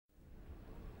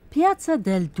Piazza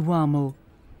del Duomo,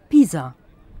 Pisa.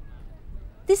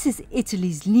 This is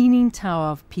Italy's Leaning Tower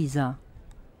of Pisa.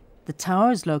 The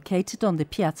tower is located on the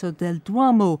Piazza del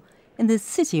Duomo in the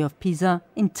city of Pisa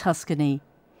in Tuscany.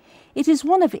 It is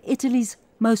one of Italy's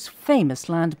most famous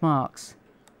landmarks.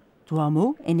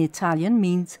 Duomo in Italian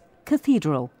means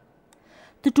cathedral.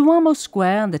 The Duomo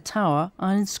Square and the tower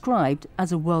are inscribed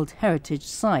as a World Heritage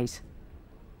Site.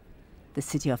 The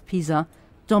city of Pisa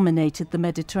dominated the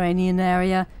Mediterranean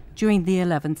area during the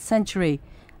 11th century,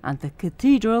 and the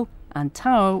cathedral and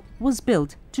tower was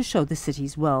built to show the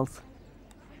city's wealth.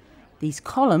 These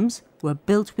columns were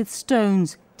built with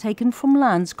stones taken from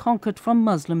lands conquered from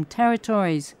Muslim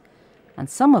territories, and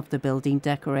some of the building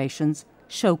decorations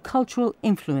show cultural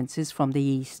influences from the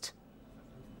East.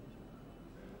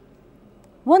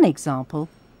 One example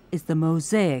is the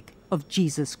mosaic of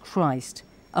Jesus Christ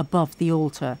above the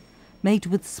altar, made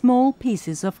with small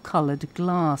pieces of coloured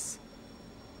glass.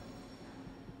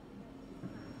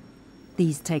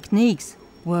 These techniques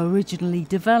were originally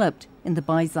developed in the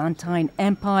Byzantine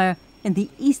Empire in the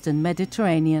Eastern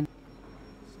Mediterranean.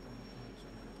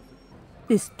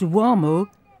 This Duomo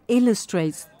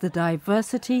illustrates the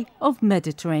diversity of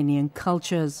Mediterranean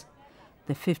cultures.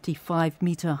 The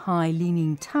 55-metre-high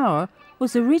leaning tower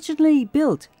was originally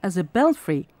built as a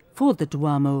belfry for the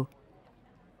Duomo.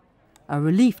 A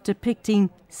relief depicting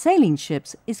sailing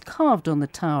ships is carved on the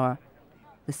tower.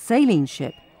 The sailing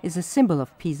ship is a symbol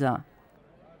of Pisa.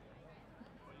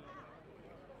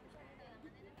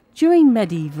 During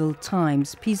medieval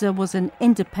times, Pisa was an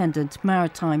independent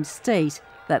maritime state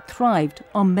that thrived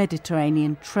on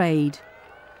Mediterranean trade.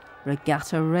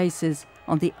 Regatta races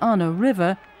on the Arno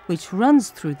River, which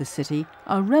runs through the city,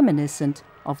 are reminiscent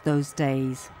of those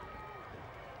days.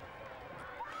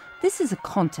 This is a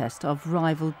contest of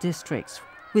rival districts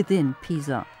within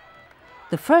Pisa.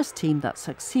 The first team that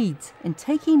succeeds in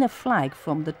taking a flag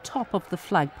from the top of the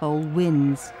flagpole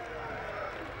wins.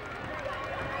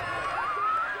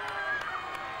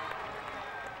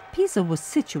 Pisa was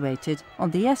situated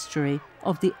on the estuary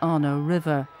of the Arno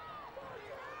River.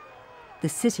 The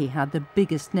city had the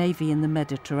biggest navy in the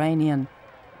Mediterranean.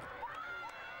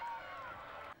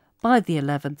 By the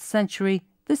 11th century,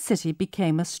 the city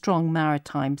became a strong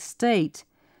maritime state,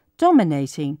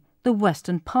 dominating the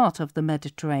western part of the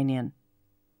Mediterranean.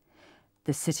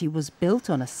 The city was built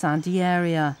on a sandy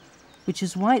area, which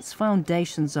is why its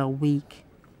foundations are weak.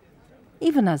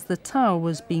 Even as the tower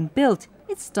was being built,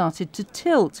 it started to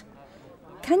tilt.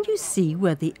 Can you see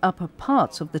where the upper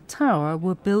parts of the tower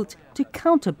were built to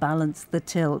counterbalance the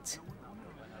tilt?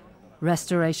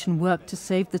 Restoration work to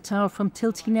save the tower from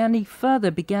tilting any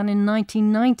further began in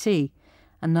 1990.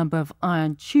 A number of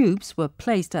iron tubes were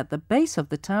placed at the base of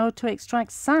the tower to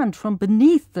extract sand from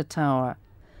beneath the tower.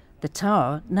 The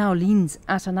tower now leans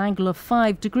at an angle of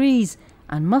 5 degrees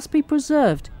and must be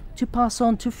preserved to pass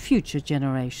on to future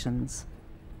generations.